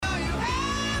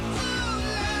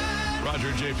Roger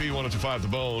and JP, 102.5 The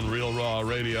Bone, Real Raw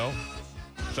Radio.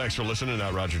 Thanks for listening.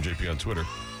 At Roger and JP on Twitter.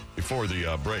 Before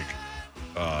the break,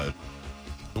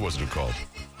 who was it who called?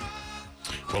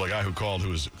 Well, a guy who called who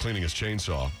was cleaning his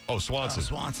chainsaw. Oh, Swanson.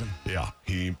 Swanson. Yeah,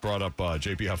 he brought up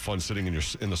JP, have fun sitting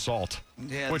in the salt.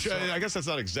 Yeah, Which I guess that's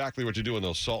not exactly what you do in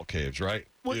those salt caves, right?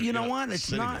 Well, you know what?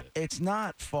 It's not. It's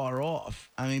not far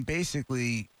off. I mean,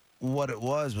 basically, what it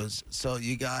was so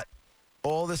you got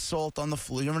all the salt on the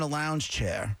floor. You're in a lounge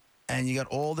chair, and you got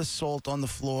all the salt on the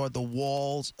floor. The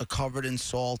walls are covered in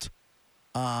salt.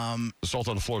 The salt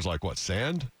on the floor is like what,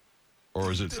 sand? Or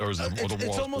is it the walls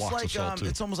it's almost blocks like of salt too?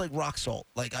 it's almost like rock salt,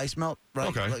 like ice melt, right?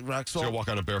 Okay. Like rock salt. So you walk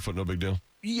on it barefoot, no big deal?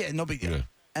 Yeah, no big deal. Yeah.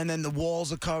 And then the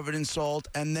walls are covered in salt,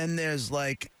 and then there's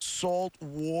like salt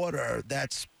water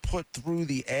that's put through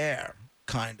the air,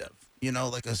 kind of. You know,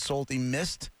 like a salty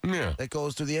mist that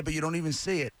goes through the air, but you don't even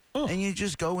see it. Oh. And you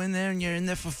just go in there, and you're in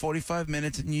there for 45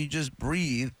 minutes, and you just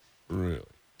breathe. Really?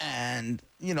 And,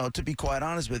 you know, to be quite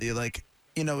honest with you, like,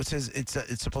 you know, it says it's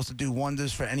supposed to do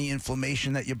wonders for any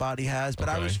inflammation that your body has. But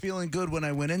I was feeling good when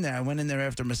I went in there. I went in there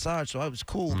after massage, so I was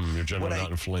cool. You're generally not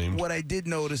inflamed. What I did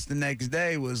notice the next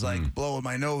day was, like, blowing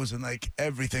my nose and, like,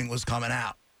 everything was coming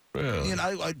out. Really? You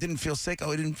know, I didn't feel sick.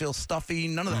 I didn't feel stuffy,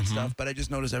 none of that stuff. But I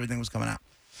just noticed everything was coming out.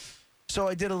 So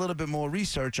I did a little bit more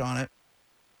research on it.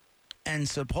 And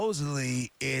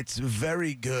supposedly it's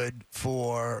very good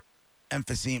for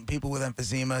emphysema, people with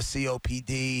emphysema,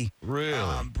 COPD,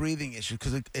 breathing issues,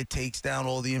 because it takes down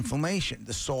all the inflammation.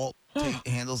 The salt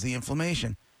handles the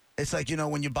inflammation. It's like, you know,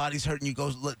 when your body's hurting, you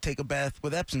go take a bath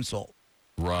with Epsom salt.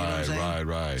 Right, you know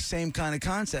right. Same kind of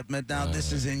concept. But now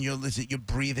this is you're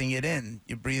breathing it in.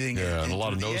 You're breathing it in. Yeah, and a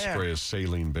lot of nose air. spray is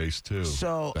saline-based, too.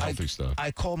 So the healthy stuff. I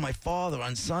called my father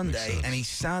on Sunday, and he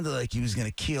sounded like he was going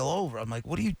to keel over. I'm like,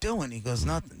 what are you doing? He goes,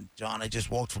 nothing, John. I just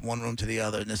walked from one room to the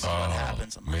other, and this is what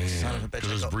happens. I'm like, son of a bitch.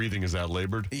 Because his breathing is that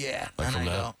labored? Yeah. Like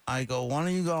and I go, why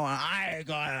don't you go? And I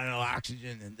got no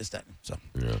oxygen and this, that. So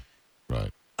yeah, right.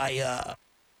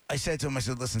 I said to him, I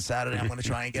said, listen, Saturday I'm going to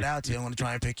try and get out to you. I'm going to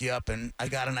try and pick you up, and I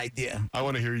got an idea. I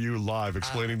want to hear you live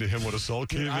explaining to him what a salt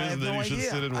cave is, and then he should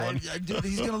sit in one. Dude,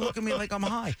 he's going to look at me like I'm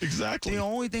high. Exactly. The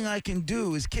only thing I can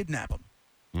do is kidnap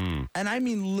him. And I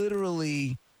mean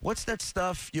literally, what's that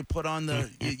stuff you put on the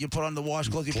you put on the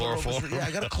washcloth? Chloroform. I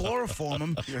got to chloroform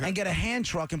him and get a hand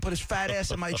truck and put his fat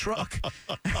ass in my truck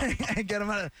and get him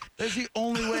out of. That's the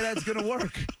only way that's going to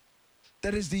work.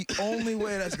 That is the only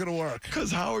way that's going to work.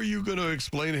 Because how are you going to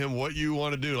explain to him what you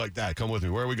want to do like that? Come with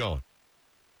me. Where are we going?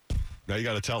 Now you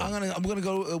got to tell him. I'm gonna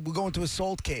go. We're going to a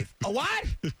salt cave. A what?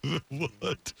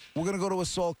 What? We're gonna go to a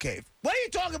salt cave. What are you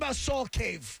talking about, salt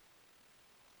cave?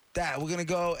 That we're gonna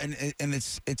go and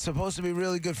it's supposed to be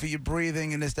really good for your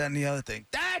breathing and this, that, and the other thing.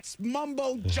 That's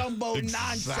mumbo jumbo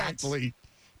nonsense. Exactly.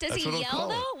 Does he yell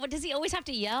though? What does he always have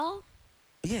to yell?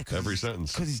 Yeah, every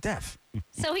sentence. Because he's deaf.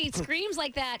 So he screams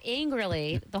like that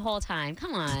angrily the whole time.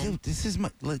 Come on. Dude, this is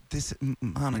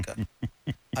Monica.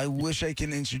 I wish I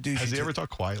can introduce you. Has he ever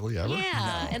talked quietly ever?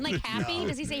 Yeah, No. and like happy. No.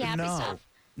 Does he say happy stuff?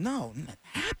 No,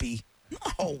 happy.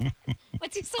 No.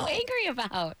 What's he so angry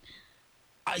about?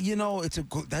 You know,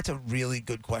 that's a really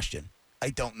good question. I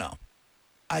don't know.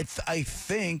 I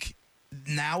think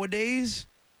nowadays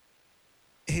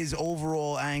his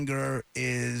overall anger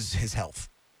is his health.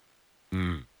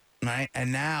 Right?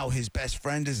 And now his best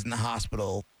friend is in the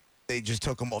hospital. They just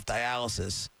took him off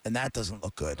dialysis, and that doesn't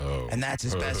look good. Oh. And that's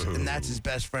his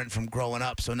best friend from growing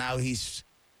up. So now he's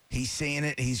seeing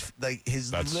it. He's like his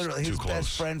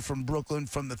best friend from Brooklyn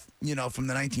from the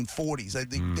 1940s. I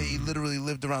think they literally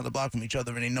lived around the block from each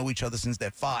other, and they know each other since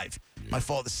they're 5. Yeah. My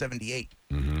father's 78.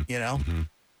 You know?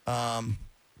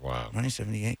 Wow. He's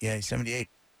 78. Yeah, he's 78.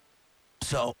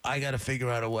 So I got to figure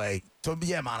out a way. So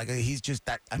yeah, Monica, he's just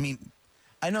that. I mean,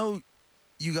 I know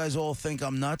you guys all think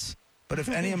I'm nuts, but if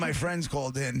any of my friends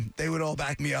called in, they would all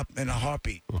back me up in a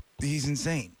heartbeat. He's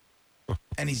insane.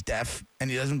 And he's deaf, and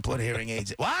he doesn't put hearing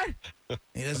aids. What?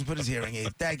 He doesn't put his hearing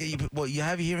aids. Dad, you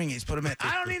have your hearing aids. Put them in.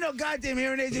 I don't need no goddamn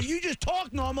hearing aids. If you just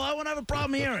talk normal, I won't have a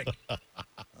problem hearing.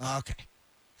 Okay.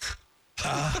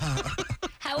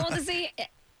 How old is he?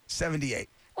 78.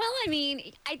 Well, I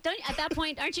mean, I don't. At that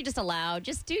point, aren't you just allowed?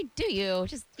 Just do you?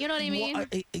 Just you know what I mean? Well,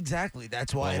 exactly.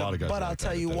 That's why. But I'll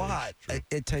tell you what.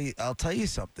 I'll tell you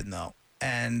something though.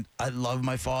 And I love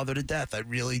my father to death. I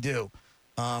really do.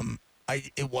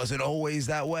 It wasn't always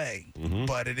that way,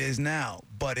 but it is now.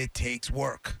 But it takes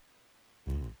work.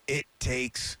 It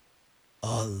takes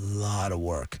a lot of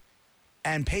work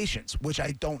and patience, which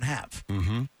I don't have.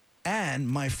 And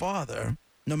my father,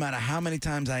 no matter how many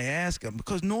times I ask him,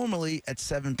 because normally at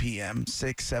 7 p.m.,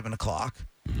 6, 7 o'clock,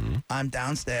 I'm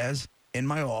downstairs in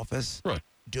my office,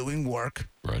 doing work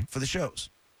Right. for the shows.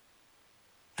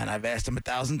 And I've asked him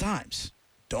 1,000 times,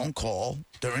 don't call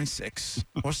during 6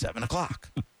 or 7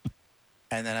 o'clock.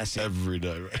 And then I said, Every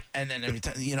day, right? and then every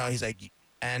time, he's like,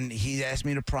 and he asked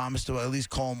me to promise to at least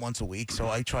call him once a week. So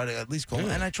I try to at least call him,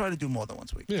 and I try to do more than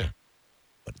once a week. Yeah.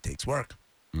 But it takes work.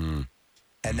 Mm.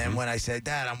 And then when I said,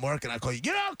 Dad, I'm working, I call you,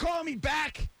 you don't call me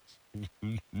back.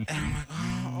 And I'm like,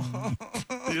 oh.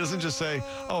 He doesn't just say,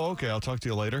 "Oh, okay, I'll talk to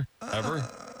you later." Ever?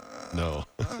 No.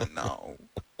 No,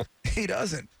 he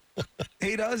doesn't.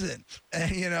 He doesn't.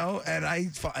 And,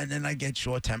 and then I get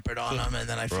short-tempered on him, and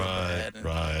then I feel bad.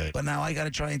 Right. But now I got to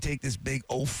try and take this big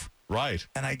oaf, Right.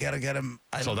 and I got to get him.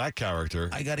 So that character.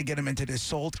 I got to get him into this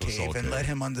salt To a cave salt and cave. let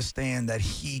him understand that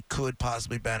he could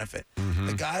possibly benefit.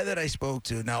 The guy that I spoke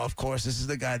to, now, of course, this is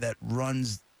the guy that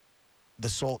runs the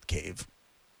salt cave.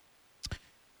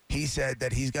 He said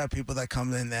that he's got people that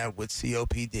come in there with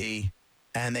COPD,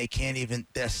 and they can't even,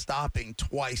 they're stopping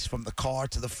twice from the car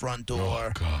to the front door.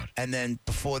 Oh, God. And then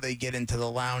before they get into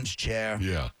the lounge chair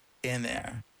Yeah. in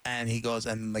there. And he goes,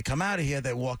 and they come out of here,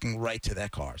 they're walking right to their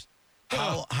cars.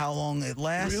 How long it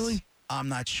lasts? Really? I'm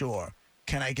not sure.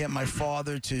 Can I get my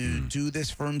father to do this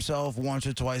for himself once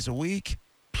or twice a week?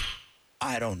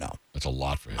 I don't know. That's a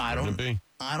lot for him. I wouldn't don't- it be?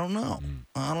 I don't know.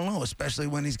 I don't know, especially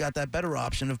when he's got that better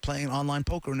option of playing online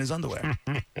poker in his underwear.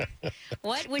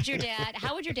 How would your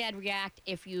dad react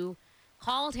if you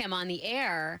called him on the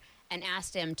air and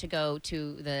asked him to go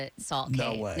to the salt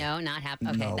No cave? way. No, not happen.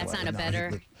 Okay, No that's way. not a No,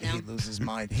 better. No, He'd lose his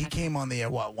mind. He came on the air,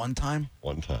 one time?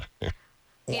 One time. he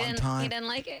One didn't. time. He didn't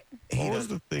like it. He What was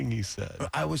does- the thing he said?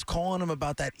 I was calling him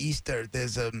about that Easter.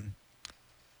 There's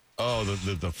Oh,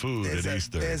 the food at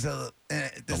Easter. There's a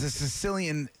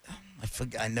Sicilian. I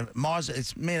forget.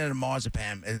 It's made out of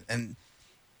marzipan, and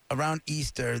around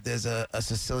Easter there's a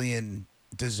Sicilian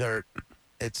dessert.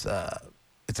 It's like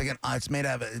it's made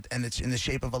out of and it's in the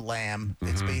shape of a lamb.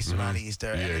 It's based around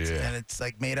Easter, Yeah, and it's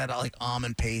like made out of like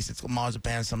almond paste. It's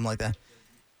marzipan, something like that.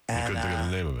 I And couldn't think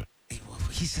of the name of it.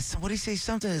 he said, "What did he say?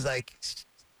 Something is like."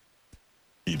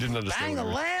 He didn't understand. Bang a what it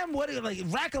was. lamb? What? Like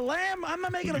rack a lamb? I'm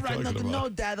not making a What are rack. you No, talking no,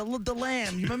 about? Dad. The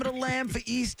lamb. You remember the lamb for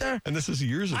Easter? And this is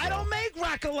years ago. I don't make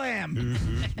rack a lamb.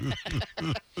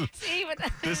 See,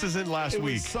 but This isn't last It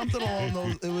week. was something along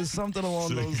those. It was something along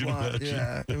So you those can lines. imagine.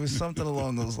 Yeah, it was something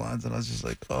along those lines, and I was just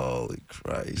like, "Holy If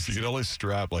Christ!" you could only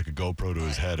strap like a GoPro to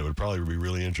his head, it would probably be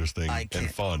really interesting I and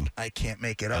can't- fun I can't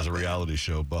make it up. as a reality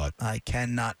show. But I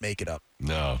cannot make it up.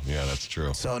 no, yeah, that's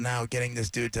true. So now getting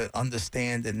this dude to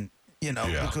understand and.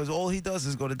 Yeah. Because all he does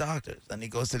is go to doctors, and he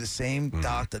goes to the same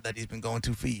doctor that he's been going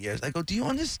to for years. I go, do you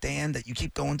understand that you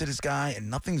keep going to this guy and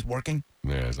nothing's working?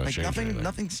 Yeah, it's not Like changing anything.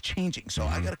 nothing's changing. So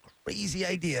I got a crazy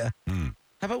idea. How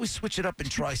about we switch it up and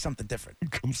try something different?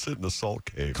 Come sit in the salt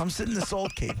cave. Come sit in the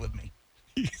salt cave with me.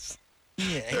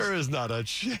 Yeah, There is not a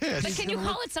chance. But can you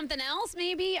call it something else,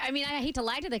 maybe? I mean, I hate to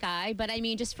lie to the guy, but I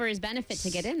mean, just for his benefit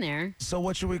to get in there. So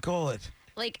what should we call it?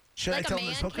 Like, Should like I tell a him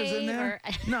man there's hookers in cave there?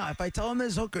 or- No, if I tell him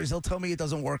there's hookers, he'll tell me it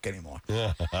doesn't work anymore. You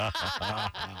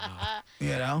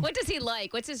know? What does he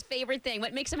like? What's his favorite thing?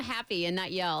 What makes him happy and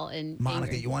not yell and Monica,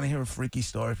 angry? you want to hear a freaky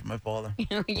story from my father?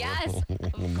 Yes, of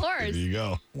There course. you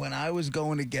go. When I was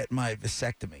going to get my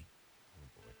vasectomy,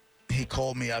 he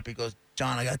called me up. He goes,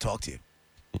 John, I got to talk to you.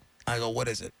 I go, what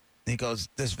is it? He goes,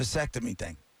 this vasectomy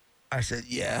thing. I said,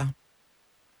 yeah.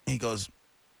 He goes,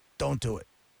 don't do it.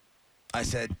 I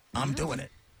said, I'm doing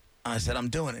it. I said, I'm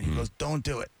doing it. He goes, don't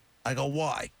do it. I go,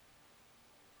 why?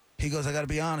 He goes, I got to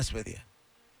be honest with you.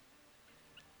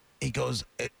 He goes,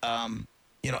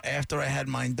 after I had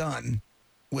mine done,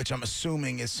 which I'm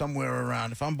assuming is somewhere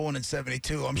around, if I'm born in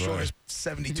 72, I'm sure Right. it's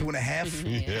 72 and a half.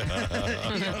 You Yeah.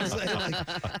 know what I'm saying?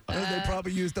 Like, they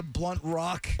probably used a blunt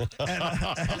rock and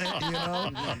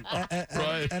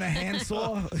Right. and a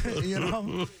handsaw, you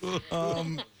know?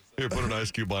 Here, put an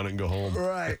ice cube on it and go home.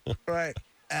 Right.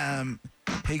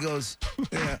 He goes,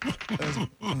 yeah,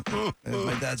 that was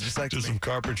my dad's Just vasectomy. some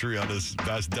carpentry on his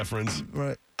vas deferens.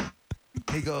 Right.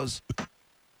 He goes,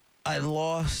 I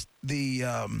lost the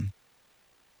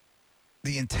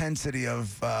intensity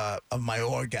of my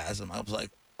orgasm. I was like,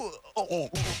 Aw,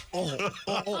 what?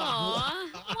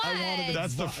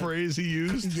 That's the phrase he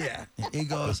used? yeah. He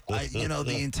goes,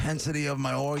 the intensity of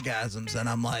my orgasms, and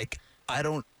I'm like, I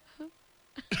don't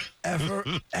ever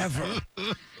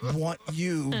want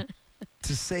you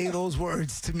to say those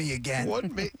words to me again.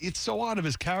 It's so odd of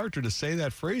his character to say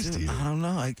that phrase to you. I don't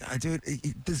know. I do it.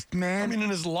 This man. I mean, in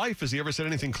his life, has he ever said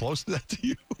anything close to that to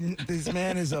you? This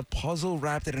man is a puzzle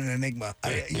wrapped in an enigma.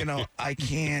 I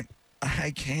can't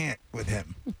with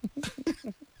him.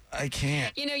 I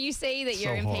can't. You know, you say that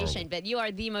you're So impatient, horrible. but you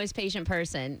are the most patient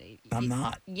person. I'm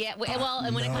not. Yeah, well,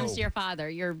 and when it comes No. to your father,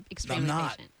 you're I'm extremely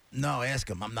not. patient. No, ask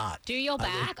him. I'm not. Do you yell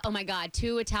back? Oh my God,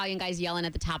 2 Italian guys yelling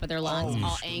at the top of their lungs,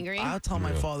 all angry. I'll tell my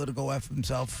Yeah. father to go F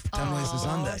himself 10 ways to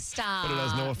Sunday. Stop. But it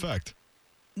has no effect.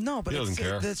 No, but He doesn't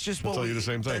care. that's just He'll what tell we, you the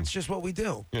same thing. That's just what we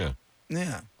do. Yeah.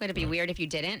 Yeah. Would it be weird if you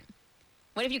didn't?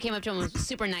 What if you came up to him and was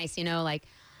super nice, you know, like,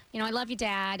 you know, I love you,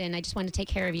 Dad, and I just want to take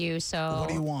care of you, so. What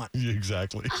do you want? Yeah,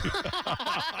 exactly.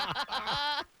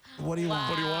 What do you want?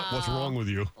 What do you want? What's wrong with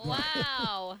you?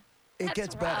 Wow. It That's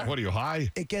gets rough. better. What are you, high?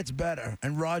 It gets better.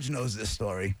 And Raj knows this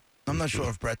story. I'm not sure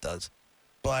if Brett does.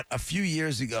 But a few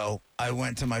years ago, I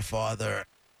went to my father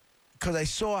because I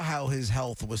saw how his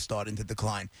health was starting to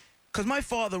decline. Because my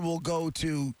father will go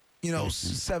to,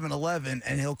 7-Eleven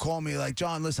and he'll call me like,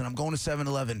 John, listen, I'm going to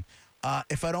 7-Eleven.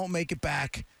 If I don't make it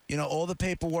back, all the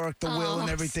paperwork, the will and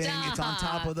everything, it's on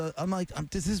top of the. I'm like,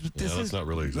 this is that's not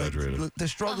really exaggerated. The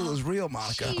struggle is real,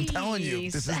 Monica. I'm telling you,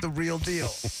 this is the real deal,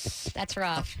 That's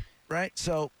rough. right?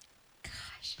 So,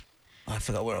 Gosh. I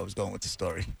forgot where I was going with the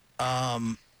story. Oh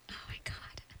my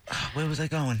God. Where was I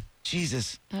going?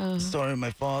 Jesus. Oh. Story of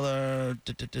my father.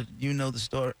 You know the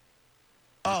story.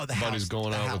 Oh, the Buddy's house.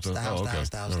 going the out house, with the- the house, oh, the okay. house,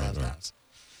 the house, All the right, house, the all right. house.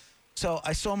 So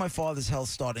I saw my father's health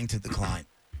starting to decline.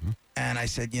 And I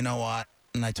said, you know what?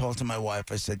 And I talked to my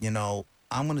wife. I said,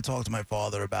 I'm going to talk to my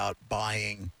father about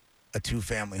buying a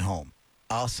 2-family home.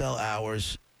 I'll sell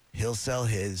ours. He'll sell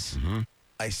his.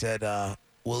 I said,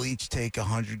 we'll each take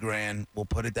 $100,000. We'll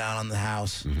put it down on the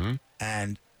house.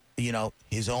 And,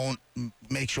 his own,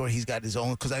 make sure he's got his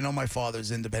own, because I know my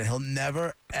father's independent. He'll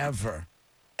never, ever,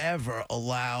 ever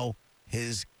allow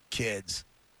his kids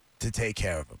to take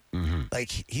care of him. Like,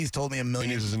 he's told me a million.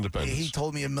 He needs his independence. He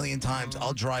told me a million times,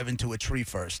 I'll drive into a tree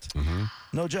first.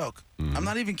 No joke. I'm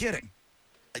not even kidding.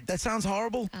 That sounds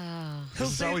horrible. Oh,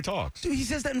 This is how he talks. Dude, he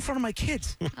says that in front of my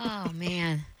kids. oh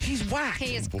man. He's whacked.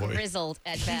 He is boy. grizzled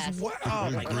at best. Oh,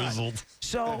 my God. Grizzled.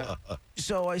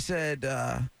 So I said,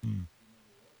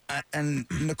 and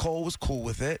Nicole was cool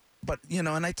with it, but and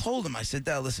I told him, I said,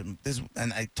 Dad, listen,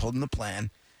 and I told him the plan,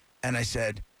 and I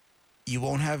said, you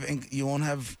won't have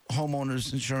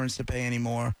homeowners insurance to pay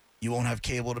anymore. You won't have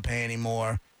cable to pay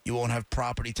anymore. You won't have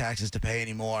property taxes to pay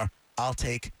anymore. I'll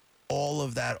take all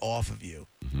of that off of you,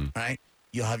 right?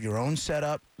 You'll have your own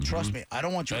setup. Trust me, I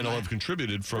don't want you. And in he'll my- have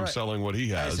contributed from Right. selling what he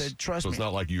has. said, trust so it's me.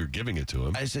 not like you're giving it to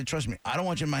him. I said, trust me, I don't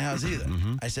want you in my house either.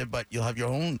 I said, but you'll have your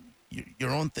own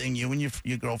thing. You and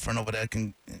your girlfriend over there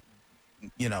can,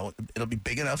 it'll be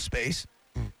big enough space.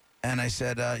 And I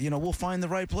said, we'll find the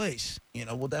right place.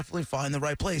 We'll definitely find the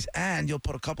right place. And you'll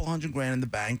put a couple $100,000 in the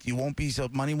bank.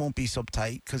 Money won't be so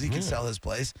tight because he can sell his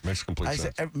place. Makes complete I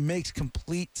sense. said, it makes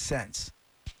complete sense.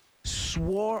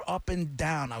 Swore up and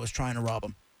down I was trying to rob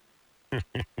him.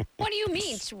 What do you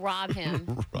mean to rob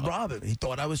him? Rob him. He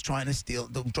thought I was trying to steal.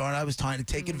 Thought I was trying to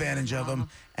take advantage of him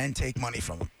and take money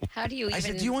from him. How do you even? I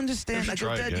said, do you understand? You I should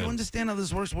go, try Dad, do you again. understand how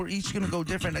this works? We're each going to go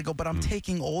different. I go, but I'm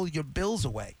taking all your bills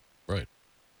away. Right.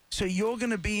 So you're going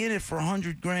to be in it for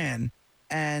 $100,000,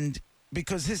 and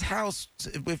because his house,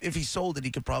 if he sold it,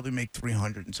 he could probably make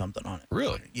 300 and something on it.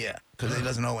 Really? Yeah, because he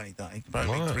doesn't owe anything. He could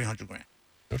probably make Wow. $300,000.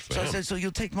 Good for So I him. said, so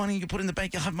you'll take money, you can put it in the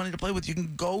bank, you'll have money to play with. You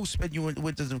can go spend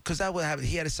because that would happen.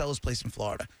 He had to sell his place in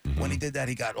Florida. When he did that,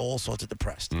 he got all sorts of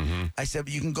depressed. I said,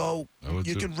 but you can go, I would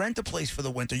you too. can rent a place for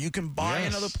the winter. You can buy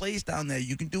Yes. another place down there.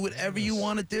 You can do whatever you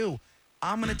want to do.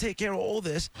 I'm going to take care of all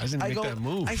this. Why doesn't he make that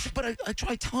move? I said, but I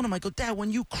tried telling him, I go, Dad,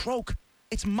 when you croak,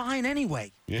 it's mine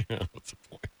anyway. Yeah, what's the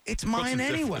point? It's What's mine the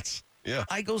anyway. difference? Yeah.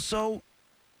 I go, so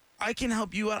I can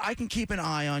help you out. I can keep an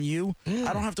eye on you.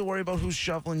 I don't have to worry about who's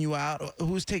shoveling you out or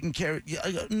who's taking care of you.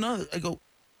 I go,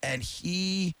 and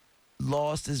he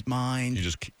lost his mind.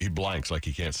 He blanks like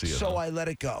he can't see it. So huh? I let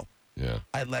it go. Yeah.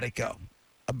 I let it go.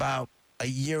 About a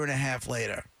year and a half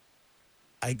later,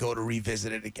 I go to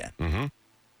revisit it again.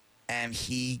 And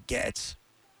he gets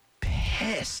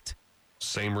pissed.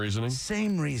 Same reasoning?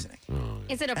 Same reasoning.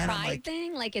 Is it a And I'm pride like,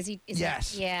 thing? Like, is he?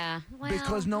 Yes. Yeah. Well,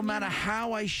 Because no I mean, matter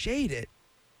how I shade it,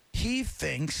 he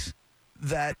thinks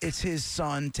that it's his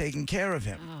son taking care of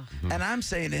him. And I'm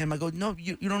saying to him, I go, no,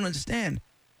 you don't understand.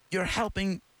 You're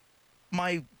helping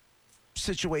my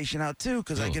situation out too,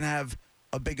 because I can have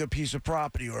a bigger piece of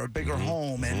property or a bigger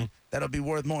home, and that'll be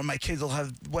worth more. My kids will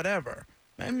have whatever.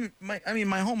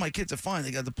 My home, my kids are fine.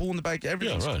 They got the pool in the back.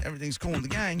 Everything's cool in the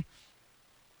gang.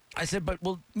 I said, but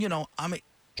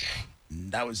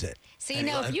that was it. See, And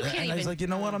no, if you can't and I was even- like, you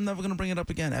know what? I'm never going to bring it up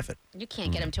again. F it. You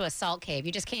can't get him to a salt cave.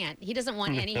 You just can't. He doesn't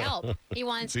want any help. He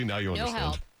wants See, now you no understand.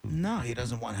 help. No, he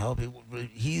doesn't want help.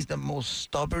 He's the most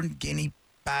stubborn guinea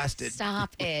bastard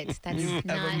Stop it. That's you've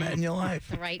ever met in not your life.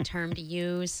 the right term to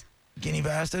use. Guinea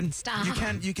bastard. Stop.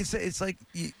 You can say it's like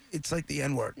the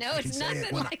N word. No, I can it's say it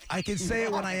nothing when like I can say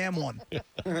it when I am one.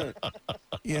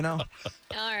 You know.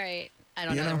 All right. I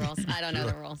don't You know the know? rules. I don't know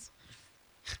the rules.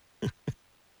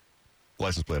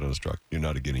 License plate on his truck. You're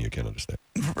not a guinea. You can't understand.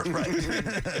 Right.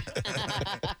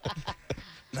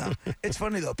 No, it's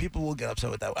funny though. People will get upset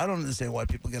with that. I don't understand why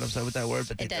people get upset with that word,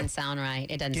 but they It doesn't sound right.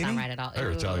 It doesn't Guinea? sound right at all. I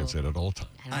hear Italians say that all the time.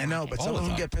 don't I know, like but it. some All of the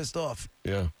them time. get pissed off.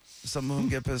 Yeah. Some of them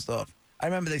get pissed off. I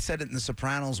remember they said it in The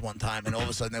Sopranos one time, and all of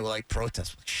a sudden they were like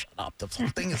protest. Shut up! The whole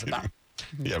thing is about.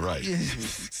 Yeah, right.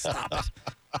 Stop it.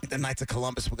 Like the Knights of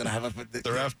Columbus, we're gonna have a.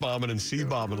 They're F-bombing and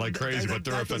C-bombing like crazy, but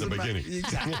they're up in the beginning.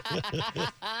 Exactly.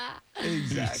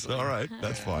 Exactly. All right.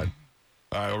 That's fine.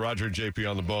 All right. Well, Roger and JP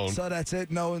on the bone. So that's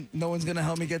it. No one's gonna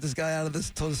help me get this guy out of this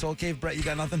to the soul cave. Brett, you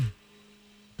got nothing.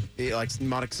 Like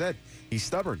Monica said, he's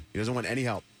stubborn. He doesn't want any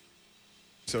help.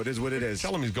 So it is what it is.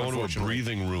 Tell him he's going to a unfortunately.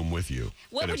 breathing room with you.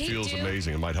 What and would it he feels do?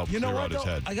 amazing. It might help You know clear what? out his Though?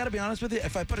 head. I got to be honest with you.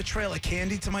 If I put a trail of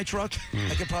candy to my truck,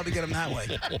 I could probably get him that way.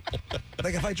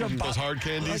 Like if I drop Those hard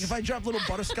candies? like if I drop little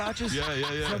butterscotches,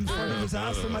 Yeah. from front of his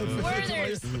house to my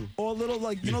Werther's. or little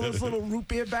those little root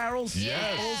beer barrels,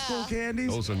 Yes. old school candies.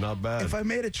 Those are not bad. If I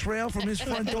made a trail from his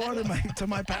front door to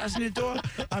my passenger door,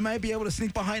 I might be able to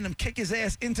sneak behind him, kick his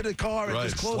ass into the car, and Right,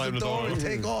 just close slam the the door door. and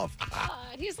take off. God,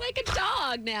 he's like a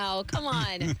dog now. Come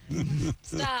on.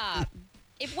 Stop.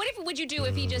 What would you do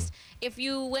if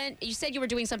you said you were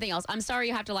doing something else? I'm sorry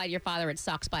you have to lie to your father, it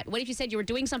sucks, but what if you said you were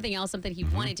doing something else, something he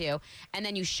wanted to, and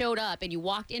then you showed up and you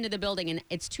walked into the building and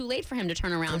it's too late for him to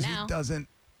turn around Because now? he doesn't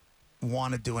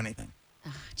want to do anything.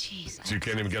 Jeez. So you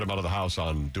can't even get him out of the house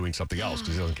on doing something else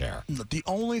because he doesn't care. The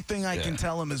only thing I can Yeah.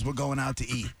 tell him is we're going out to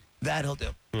eat. That he'll do.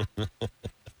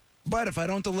 But if I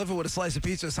don't deliver with a slice of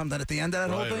pizza or something at the end of that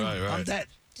whole Right, thing, right, right. I'm dead.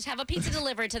 Just have a pizza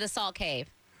delivered to the Salt Cave.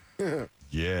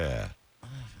 Yeah.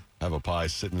 Have a pie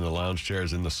sitting in the lounge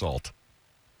chairs in the salt.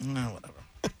 No, whatever.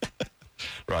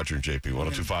 Roger and JP,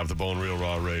 1025 The Bone, Real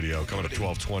Raw Radio. Coming at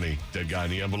 12:20. Dead guy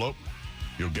in the envelope.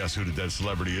 You'll guess who the dead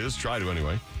celebrity is. Try to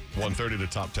anyway. 1:30 to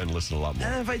top 10. Listen a lot more.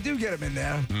 And if I do get him in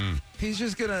there, he's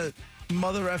just going to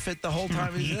mother F it the whole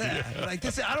time he's there. Like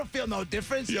this, I don't feel no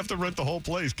difference. You have to rent the whole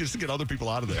place just to get other people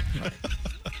out of there.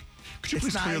 Could you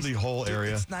please clear the whole Dude,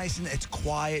 area? It's nice and it's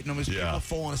quiet. And there's Yeah. people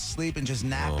falling asleep and just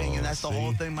napping, and that's the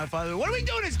whole see? thing. My father, what are we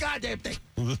doing this goddamn thing?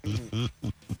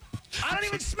 I don't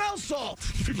even smell salt.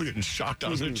 People are getting shocked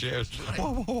out of their chairs.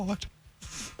 What?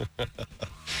 All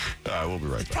right, we'll be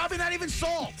right back. Probably not even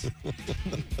salt.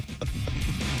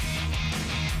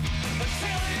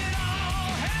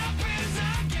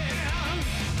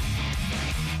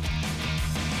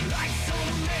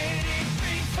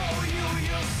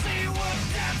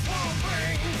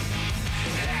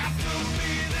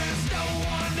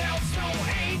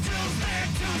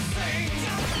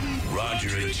 Roger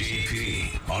and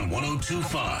JP on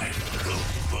 1025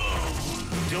 The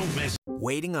Bone. Don't miss.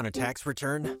 Waiting on a tax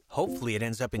return? Hopefully it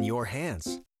ends up in your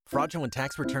hands. Fraudulent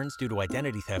tax returns due to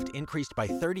identity theft increased by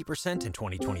 30% in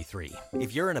 2023.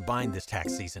 If you're in a bind this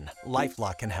tax season,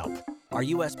 LifeLock can help. Our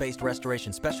U.S.-based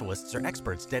restoration specialists are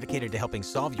experts dedicated to helping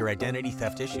solve your identity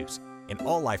theft issues. And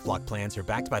all LifeLock plans are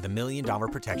backed by the $1 Million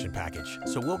Protection Package.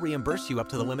 So we'll reimburse you up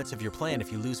to the limits of your plan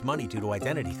if you lose money due to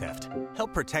identity theft.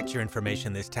 Help protect your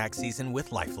information this tax season with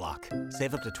LifeLock.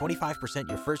 Save up to 25%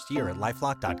 your first year at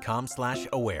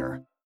LifeLock.com/aware.